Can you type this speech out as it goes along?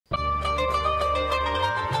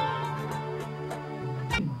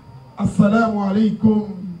السلام عليكم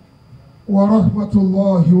ورحمة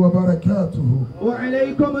الله وبركاته.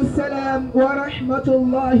 وعليكم السلام ورحمة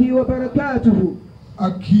الله وبركاته.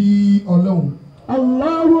 Aki Ọlọ́run.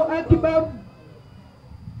 Allahu Akbar.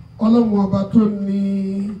 Ọlọ́run ọba tó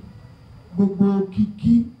ní gbogbo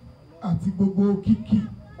kíkí àti gbogbo kíkí.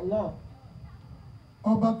 Allah.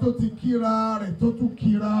 Ọba tó ti kíra rẹ̀ tó tún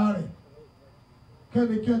kíra rẹ̀.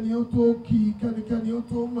 Kẹ́nikẹ́ni ó tó kí, kẹ́nikẹ́ni ó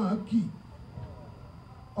tó máa kí.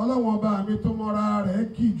 Ọlọ́run ọba mi tó mọ́ra rẹ̀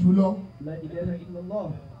kí jùlọ. La ilaha illallah.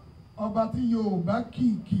 Ọba tí Yorùbá kì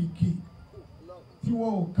tí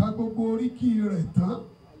wọn ò ká gbogbo oríkì rẹ̀ tán.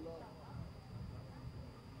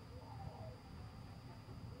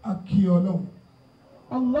 A kí Ọlọ́run.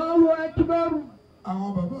 Allahu Akbar. Àwọn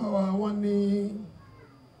bàbá wa wọ́n ní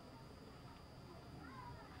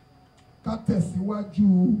ká tẹ̀síwájú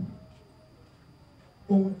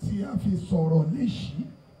ohun tí a fi sọ̀rọ̀ léṣì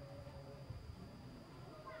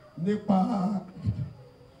nípa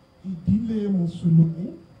ìdílé mùsùlùmí.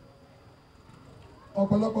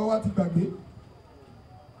 Ọ̀pọ̀lọpọ̀ wa ti gbàgbé,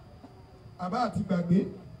 àbá àti gbàgbé,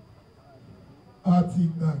 àti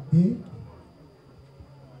gbàgbé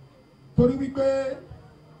torí wípé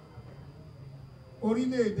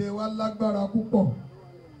orílẹ̀-èdè wa lágbára púpọ̀.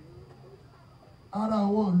 Ara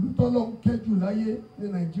àwọn ìlú tọ́lọ́ ń kẹ́jù láyé ní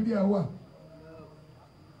Nàìjíríà wà.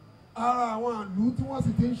 Ara àwọn ìlú tí wọ́n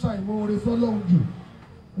sì ti ń ṣàìmoore sọ́lọ́hun jù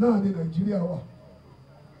náà ní Nàìjíríà wà.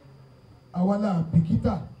 Àwa la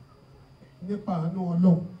bìkítà nípa àánú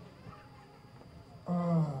Ọlọ́run.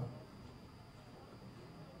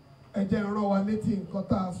 Ẹ jẹ́ rán wa létí nǹkan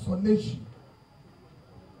tá a sọ léṣì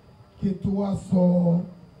kí n tó wá sọ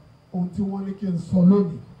ohun tí wọ́n ní kí n sọ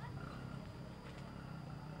lónìí.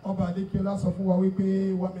 Ọba Adékẹ́lá sọ fún wa wípé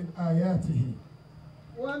wa min ayatihi.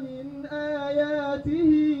 Wa min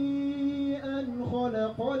ayatihi an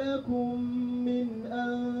khalaqa lakum min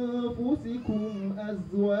anfusikum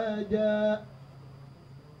azwaja.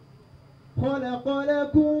 خلق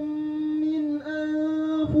لكم من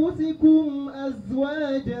أنفسكم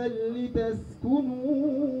أزواجا لتسكنوا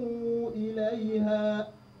إليها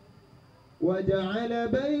وجعل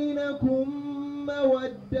بينكم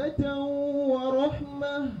مودة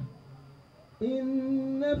ورحمة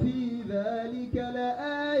إن في ذلك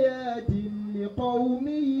لآيات لقوم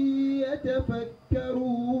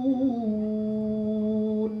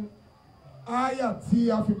يتفكرون. آيات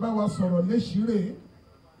في بوا سورة لشيري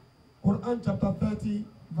Quran chapter 30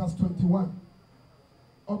 verse 21.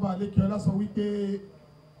 Ọba Adékẹ́lá sọ wípé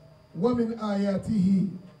wa min ayatihi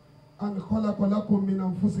an khalaqa lakum min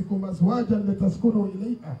anfusikum azwajan litaskunu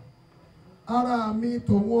ilayha. Ara mi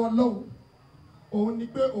tòun Ọlọ́run òun ni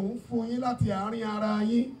pé òun fún yín láti àárín ara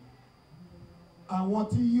yín àwọn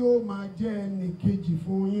tí yóò máa jẹ́ ẹnì kejì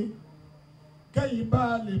fún yín kẹ́yìn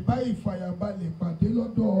bá lè bá ìfàyàbalẹ̀ pàdé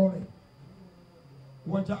lọ́dọ̀ rẹ̀.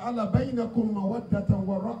 وجعل بينكم مودة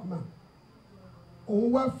ورحمة.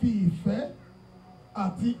 Òun wá fi ìfẹ́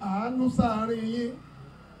àti àánú sáàárín yín.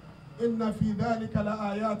 Inna fi dhalika la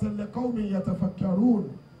ayatin liqawmin yatafakkarun.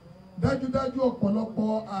 Dájúdájú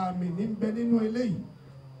ọ̀pọ̀lọpọ̀ àmì ní ń bẹ nínú eléyìí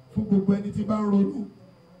fún gbogbo ẹni tí bá ń ronú.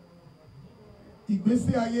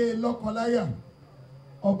 Ìgbésí ayé lọ́kọláya.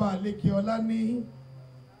 Ọba Àlékiọlá ní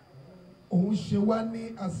òun ṣe wá ní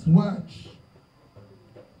azwaj.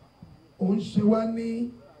 Òun ṣe wá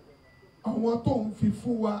ní àwọn tó ń fi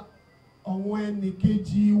fún wa àwọn ẹnì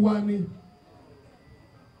kejì wa ni.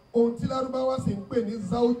 Ohun tí Lárúbáwá sì ń pè ní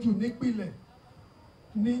záójù nípìlẹ̀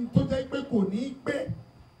ni tó jẹ́ pé kò ní pé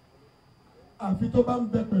àfi tó bá ń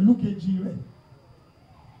bẹ pẹ̀lú kejì rẹ̀.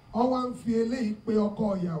 Wọ́n wá ń fi eléyìí pé ọkọ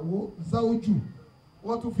ìyàwó záójù,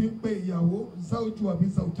 wọ́n tún fi ń pe ìyàwó záójù àbí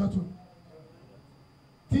záójátù,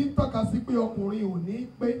 tí ń tọ́ka sí pé ọkùnrin ò ní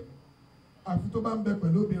pé àfi tó bá ń bẹ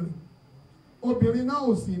pẹ̀lú obìnrin. Obìnrin náà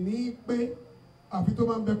ò sì ní pé àfi tó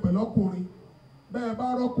máa ń bẹ pẹ̀lú ọkùnrin. Bẹ́ẹ̀ bá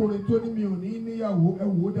rọ́kùnrin tó ní mi ò ní níyàwó, ẹ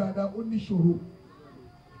wò ó dáadáa, ó níṣòro.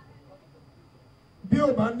 Bí ò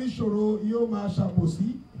bá níṣòro yóò máa ṣàbòsí.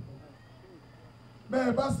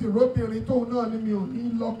 Bẹ́ẹ̀ bá sì róbìnrin tóun náà ní mi ò ní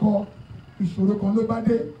lọ́kọ, ìṣòro kan ló bá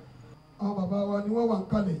dé. Àwọn bàbá wa ni wọ́n wà ń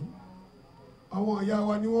kalẹ̀ yìí, àwọn ìyá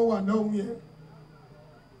wa ni wọ́n wà náà yẹn.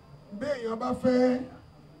 Béèyàn bá fẹ́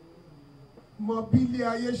mọ bí ilé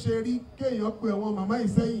ayé ṣe rí kéèyàn pé àwọn màmá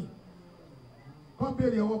ìsẹ́yìn kán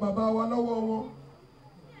béèrè àwọn bàbá wa lọ́wọ́ wọn.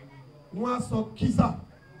 Wọ́n á sọ kísà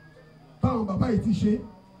táwọn bàbá yìí ti ṣe,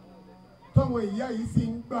 táwọn ìyá yìí sì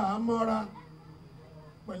ń gbà á mọ́ra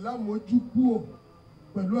pẹ̀lú àmójúkúò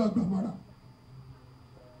pẹ̀lú àgbàmọ́ra.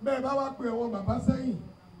 Bẹ́ẹ̀ bá wá pé àwọn bàbá sẹ́yìn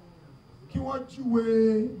kí wọ́n júwe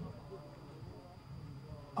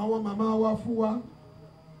àwọn màmá wa fún wa,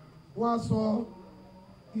 wọ́n á sọ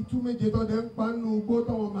itú méje tó dẹ̀ ń pa nínú igbó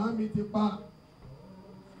táwọn màámi ti pa.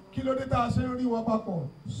 Kí ló dé tá a ṣe ń rí wọn papọ̀?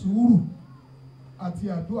 Sùúrù àti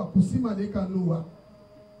àdúrà. Kò sí màlẹ́kà nù wa,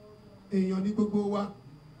 èèyàn ní gbogbo wa.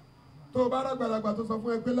 Tó o bá rágbàlagbà tó sọ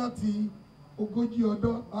fún ẹ pé láti ogójì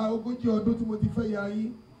ọdún tí mo ti fẹ́ ya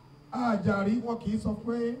yín àjàrí, wọn kì í sọ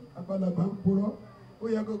pé àgbàlagbà ń purọ́. Ó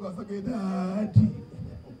yẹ kó gbà sókè dáàdì.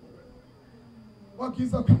 Wọn kì í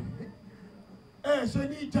sọ pé ẹ ṣe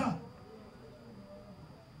ní ìjà.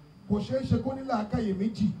 Kò ṣeé ṣe kó ní làákàyè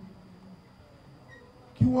méjì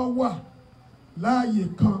kí wọ́n wà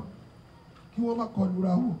láàyè kan kí wọ́n má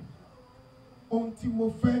kọlura wọn. Ohun tí mo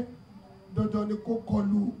fẹ́ dandan ni kó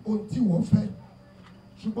kọlu ohun tí wọ́n fẹ́.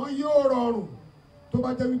 Ṣùgbọ́n yóò rọrùn tó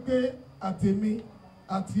bá jẹ́ wípé àtèmi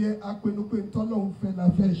àti ẹ apinnu pé ntọ́lọ́hún fẹ́ la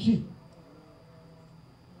fẹ́ ṣe.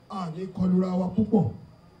 A ní kọlura wa púpọ̀.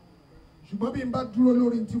 Ṣùgbọ́n bí n bá dúró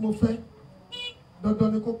lórí tí mo fẹ́,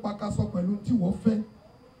 dandan ni kó pakasọ pẹ̀lú tí wọ́n fẹ́.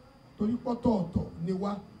 Torí pọ́tọ̀ọ̀tọ̀ ni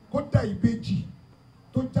wá. Kódà ìbejì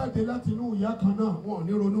tó jáde láti inú ìyá kan náà, wọn ò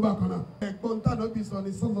ní ronú bákan náà. Ẹ̀gbọ́n tànàbí sọ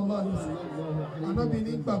ní sallallahu alaihi wasallam. Ànábì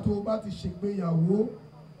nígbà tó o bá ti ṣègbéyàwó,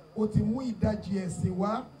 o ti mú ìdajì ẹ̀sìn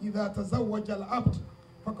wá. Idha tazawwaja al-abd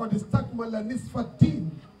faqad istakmala nisfa ad-din.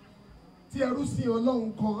 Tí ẹrú sí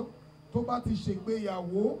Ọlọ́run kan tó bá ti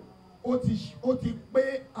ṣègbéyàwó, ó ti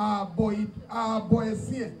pé ààbọ̀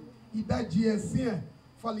ẹ̀sìn ẹ̀, ìdajì ẹ̀sìn ẹ̀.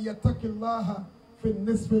 Falyattaqillaha fi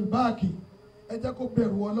nisfi al-baqi. Ẹ jẹ́ kó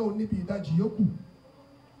bẹ̀rù Ọlọ́run níbi ìdajì yòókù.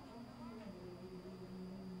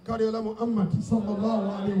 Kárí ọlá Muhammad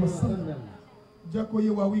sallallahu alaihi wasallam jẹ́ kó yé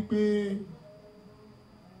wa wípé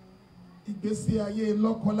ìgbésí ayé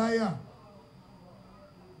lọ́kọláya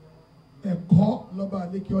ẹ̀kọ́ lọ́ba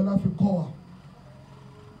àlékè ọlá fi kọ́ wa.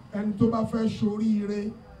 Ẹni tó bá fẹ́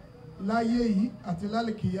ṣoríire láyé yìí àti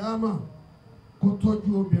lálìkìyámà kó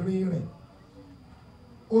tọ́jú obìnrin rẹ̀.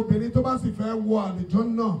 Obìnrin tó bá sì fẹ́ wọ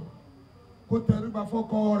àlùjánnà kó tẹríba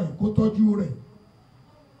fọ́kọ rẹ̀, kó tọ́jú rẹ̀.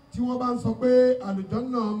 Tí wọ́n bá ń sọ pé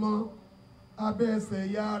àlùjánnà ọmọ abẹ́ ẹsẹ̀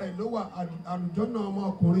ìyá rẹ̀ ló wà, àlùjánnà ọmọ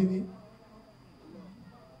ọkùnrin ni.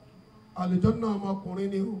 Àlùjánnà ọmọ ọkùnrin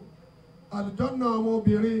ni o. Àlùjánnà ọmọ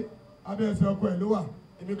obìnrin abẹ́ ẹsẹ̀ ọkọ ẹ̀ ló wà.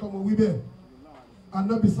 Èmi kọ́ mo wí bẹ́ẹ̀.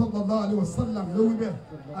 Ànábì sallallahu alaihi wasallam ló wí bẹ́ẹ̀.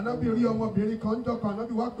 Ànábì rí ọmọbìnrin kan jọ kan,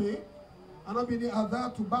 ànábì wá pé, ànábì ní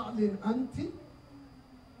adhatu ba'lin anti.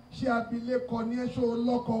 Ṣé abilékọ ní ẹ̀ṣọ́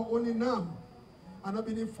lọ́kọ? Ó ní naam.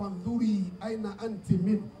 Ànábì ní fandhuri aina anti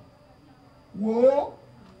min. Wo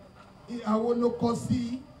ìyàwó ló kọ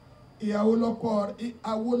sí, ìyàwó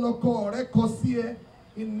lọ́kọ rẹ̀ kọ sí ẹ.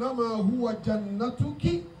 Innama huwa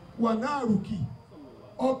jannatuki wa naruki.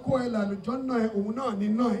 Ọkọ ẹ làlùjánnà ẹ, òun náà ní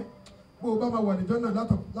náà ẹ. Bó o bá máa wà àlùjánnà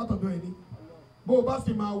látọ̀dọ̀ ẹ ní. Bó o bá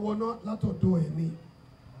sì máa wọná látọ̀dọ̀ ẹ ní.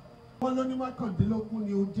 Wọ́n ló ní mọ́kàndínlógún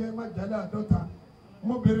ni o jẹ́ májàlá àádọ́ta.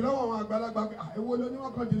 Mo bèrè lọ́wọ́ àwọn àgbàlagbà pé èwo ló ní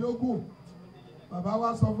mọ́kàndínlógún. Bàbá wa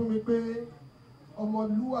sọ fún mi pé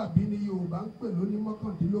ọmọlúwàbí ni Yorùbá ń pè lóní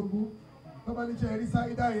mọ́kàndínlógún. Tọ́ba ní sẹ́ rí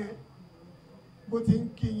sáídà yẹn, bó ti ń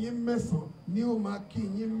kí yín mẹ́sàn-án ni ó máa kí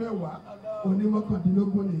yín mẹ́wàá. Oní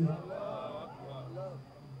mọ́kàndínlógún nìyẹn.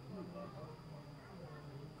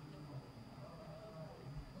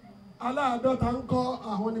 Aláàdọ́ta ń kọ́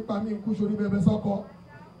àwọn nípa mi kú sórí bẹbẹ sọ́kọ.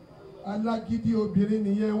 Alágídí obìnrin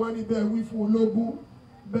nìyẹn. Wọ́n ní bẹ́ẹ̀ wí fún ológun,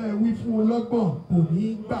 bẹ́ẹ̀ wí fún ọlọ́gbọ̀n, kò ní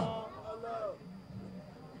í gbà.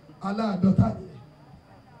 Aláàdọ́ta nìyẹn.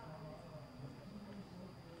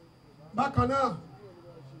 Bákan náà,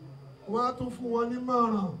 wọ́n á tún fún wọn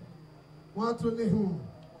nímọ̀ràn. Wọ́n á tún ní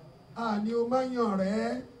àní o máa yàn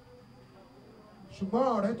ọ̀rẹ́, ṣùgbọ́n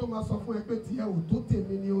ọ̀rẹ́ tó máa sọ fún ẹ pé tiẹ̀ ò tó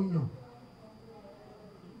tèmi ni ó yàn.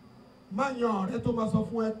 Má yan ọ̀rẹ́ tó máa sọ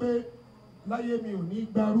fún ẹ pé láyé mi ò ní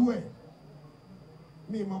gbarú ẹ̀.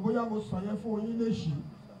 Mi ìmọ̀ bóyá mo sọ yẹn fún yín léṣì.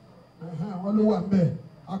 Wọ́n ló wà ń bẹ̀,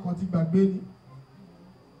 a kàn ti gbàgbé ni.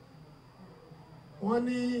 Wọ́n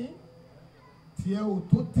ní tiẹ̀ ò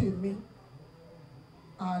tó tèmi.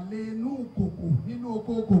 Àlè inú kòkò nínú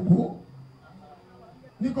oko kòkó.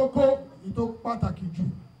 Ní kókó ìtò pàtàkì jù,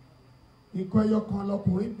 nǹkan ẹyọ kan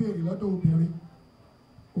lọkùnrin béèrè lọ́dọ̀ obìnrin.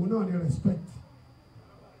 Òun náà ni respect.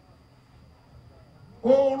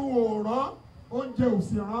 Oorun ò rán, oúnjẹ ò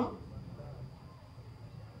sì rán.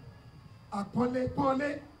 Àpọ́nlé pọ́nlé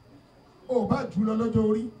ò bá jù lọ lọ́jọ́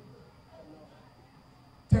orí.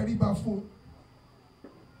 Tẹríba fún.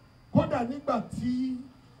 Kódà nígbà tí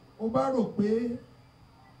o bá rò pé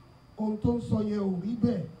ohun tó ń sọ yẹn ò rí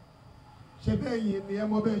bẹ́ẹ̀, ṣe bẹ́ẹ̀ yẹn ni ẹ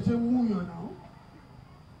mọ bẹ́ẹ̀ ṣe ń mú yàn náà.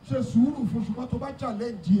 Ṣe sùúrù fún, ṣùgbọ́n tó bá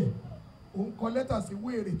challenge ẹ̀, òun kọ lẹ́tà sí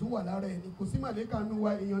wéèrè tó wà lára ẹni. Kò sí màlẹ́kà nínú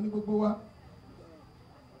wa, èèyàn ní gbogbo wa.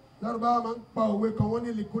 Lárúbáwá máa ń pa òwe kan, wọ́n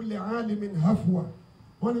ní likulli alimin hafwa.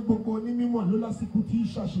 Wọ́n ní gbogbo onímọ̀ ló lásìkò tí í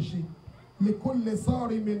ṣàṣìṣe. likulli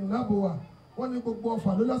sarimin nabwa wọ́n ní gbogbo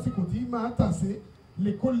ọfà ló lásìkò tí máa tàsé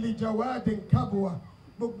likulli jawadin kabwa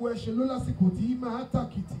gbogbo ẹṣin ló lásìkò tí máa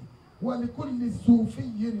tàkìtì wa likulli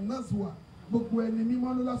sufiyyin nazwa gbogbo ẹni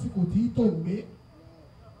mímọ́ ló lásìkò tí tó ń gbé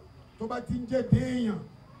tó bá ti ń jẹ́ déèyàn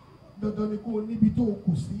dandan ni kó níbi tó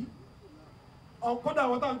kù sí ọ̀kọ́dà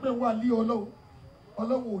àwọn táwọn ń pè ń wà lí ọlọ́run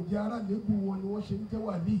ọlọ́run ò jẹ́ ara lébù wọn ni wọ́n ṣe ń jẹ́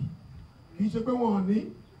wà lí kì í ṣe pé wọn ò ní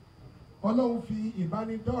ọlọ́run fi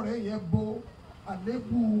ìbánidọ́rẹ̀ẹ́ yẹn bo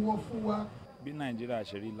àlébù wọn fún wa. Bí Nàìjíríà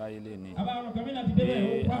ṣe rí láyé lé ní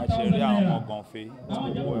bí a ṣe rí àwọn ọmọ gànfẹ́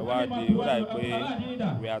gbogbo ẹ̀ wá di ó dàbí pé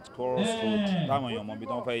we at crossroad táwọn èèyàn mọ ibi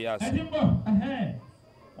tí wọ́n fẹ́ yà sí.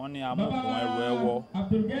 Wọ́n ní amúkùn ẹrù ẹwọ́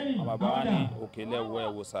àwọn bàbá wa ní òkèlè ẹwọ́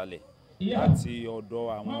ẹwọ́ sàlẹ̀ láti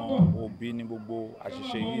ọ̀dọ̀ àwọn òbí ní gbogbo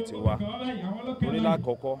àṣìṣe yìí ti wá. Torí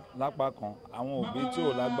lákọ̀ọ́kọ́ lápá kan àwọn òbí tí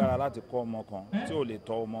ò lágbára láti kọ́ ọmọ kan tí ò lè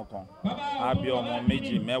tọ́ ọmọ kan á bí ọmọ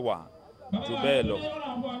méjì mẹ́wàá jù bẹ́ẹ̀ lọ.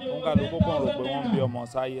 Wọ́n kálukú kàn rò pé wọ́n bí ọmọ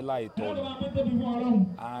sáyé láìtọ́ ni.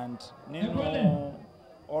 And nínú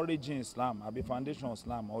origin Islam àbí foundation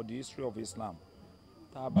Islam or the history of Islam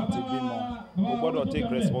tá a bá ti bímọ o gbọ́dọ̀ take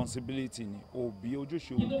responsibility ni òbí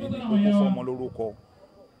ojúṣe òbí ni kó kó fọmọ lórúkọ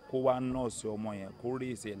kó wá nọ́ọ̀sì ọmọ yẹn kó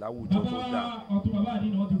rí èsì láwùjọ tó dáa.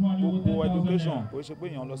 Gbogbo education kò ṣe pé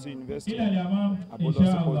èèyàn lọ sí university àbó lọ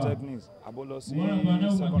sí polytechnics àbó lọ sí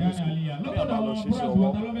secondary school bí èèyàn bá lọ ṣiṣẹ́ ọwọ́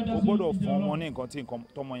o gbọ́dọ̀ fún ọmọ ní nǹkan tí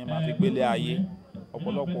tọmọ yẹn máa fi gbélé ayé.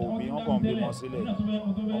 Ọ̀pọ̀lọpọ̀ òbí wọn kàn bímọ sílẹ̀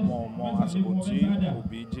ọmọ àsìkò tí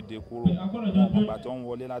òbí jíde kúrò ọmọ ìgbà tó ń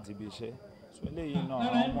wọlé láti ibi iṣẹ́. So eléyìí náà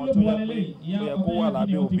àwọn ọmọ tó yẹ pé ó yẹ kó wà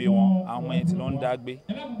lábẹ́ òbí wọn àwọn ẹ̀ tí ló ń dágbé.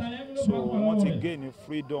 So wọ́n ti gain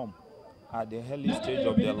freedom at the early stage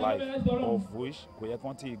of their life of which kò yẹ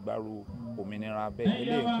kán tí ìgbàrú òmìnira bẹ́ẹ̀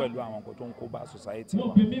eléyìí pẹ̀lú àwọn nǹkan tó ń kó bá society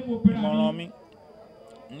wa. Ìmọ̀ràn mi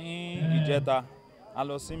ní ìjẹta a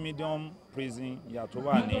lọ sí medium prison ìyà tó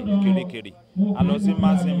wà ní Kirikiri a lọ sí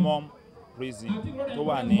maximum prison tó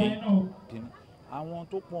wà ní Kini. Àwọn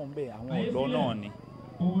tó pọ̀ ń bẹ àwọn ọ̀dọ́ náà ni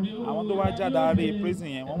àwọn tó wá jáde prison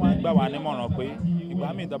yẹn wọ́n máa ń gbà wá nímọ̀ràn pé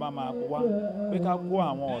ìgbà míì tá bá máa wá pé ká kó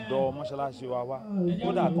àwọn ọ̀dọ́ mọ́ṣáláṣí wa wá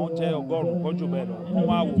kódà kan jẹ́ 100 kọjú bẹ́ẹ̀ lọ wọ́n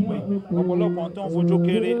wá wò pé ọ̀pọ̀lọpọ̀ tó ń fojú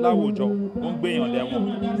kéré láwùjọ ó ń gbéyàn lẹ́wọ̀n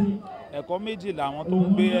ẹ̀kọ́ méjì làwọn tó ń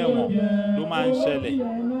gbé ẹ̀wọ̀n ló máa ń ṣẹlẹ̀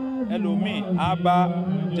ẹlòmíì á bá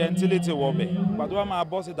gentility wọbẹ̀ pàtó wá máa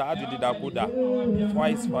bọ́ síta á ti dìdàkudà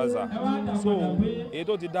vice versa. So èyí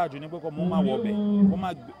tó ti dáa jù ní pé kó mọ́ máa wọbẹ̀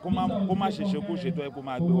kó má ṣèṣe kó ṣètò ẹ̀ kó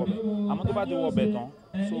máa gbé wọbẹ̀ àmọ́ tó bá ti wọbẹ̀ tán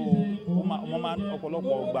so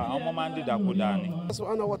ọ̀pọ̀lọpọ̀ ọgbà àwọn ọmọ máa ń dìdàkudà ni.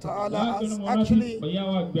 Subhanahu wa ta'ala has actually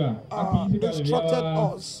instructed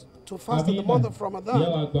us to fast in the month of Ramadan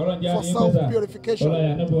for self-purification.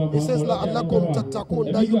 He says, لَعَلَّكُمْ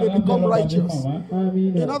تَتَّقُونَ, that you may become righteous.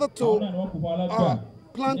 In order to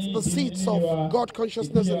plant the seeds of God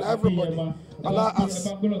consciousness in everybody, Allah has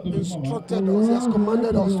instructed us, He has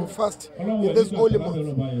commanded us to fast in this holy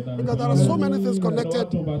month. Because there are so many things connected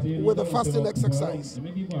with the fasting exercise.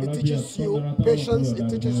 It teaches you patience, it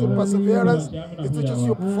teaches you perseverance, it teaches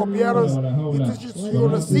you forbearance, it teaches you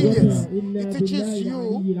resilience, it teaches you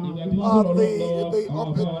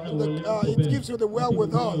it gives you the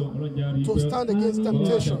wherewithal to stand against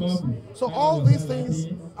temptations. So all these things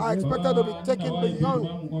are expected to be taken beyond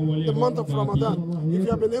the month of Ramadan. If you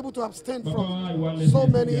have been able to abstain from so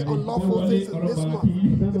many unlawful things in this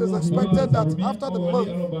month, it is expected that after the month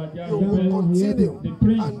you will continue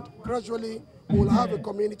and gradually you will have a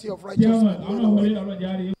community of righteous men and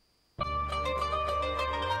women.